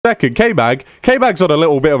second. K-Bag's on a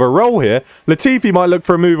little bit of a roll here. Latifi might look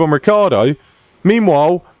for a move on Ricardo.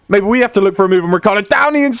 Meanwhile, maybe we have to look for a move on Ricardo.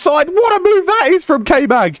 Down the inside. What a move that is from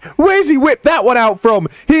K-Bag. Where's he whipped that one out from?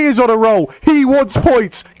 He is on a roll. He wants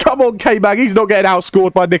points. Come on, K-Bag. He's not getting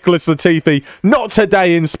outscored by Nicholas Latifi. Not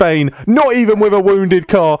today in Spain. Not even with a wounded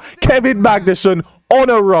car. Kevin Magnussen on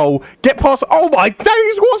a roll. Get past. Oh my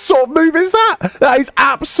days. What sort of move is that? That is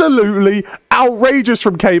absolutely outrageous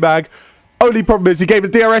from K-Bag. Only problem is he gave a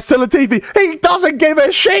DRS to Latifi. He doesn't give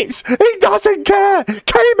a shit. He doesn't care.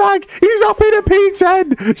 K-Mag, he's up in a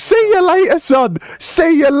P10. See you later, son.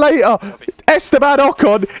 See you later. Esteban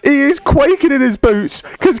Ocon, he is quaking in his boots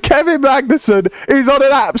because Kevin Magnussen is on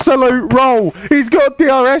an absolute roll. He's got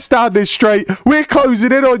DRS down this straight. We're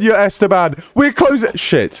closing in on you, Esteban. We're closing.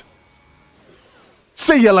 Shit.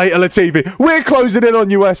 See you later, Latifi. We're closing in on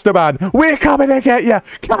you, Esteban. We're coming to get you.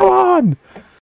 Come on.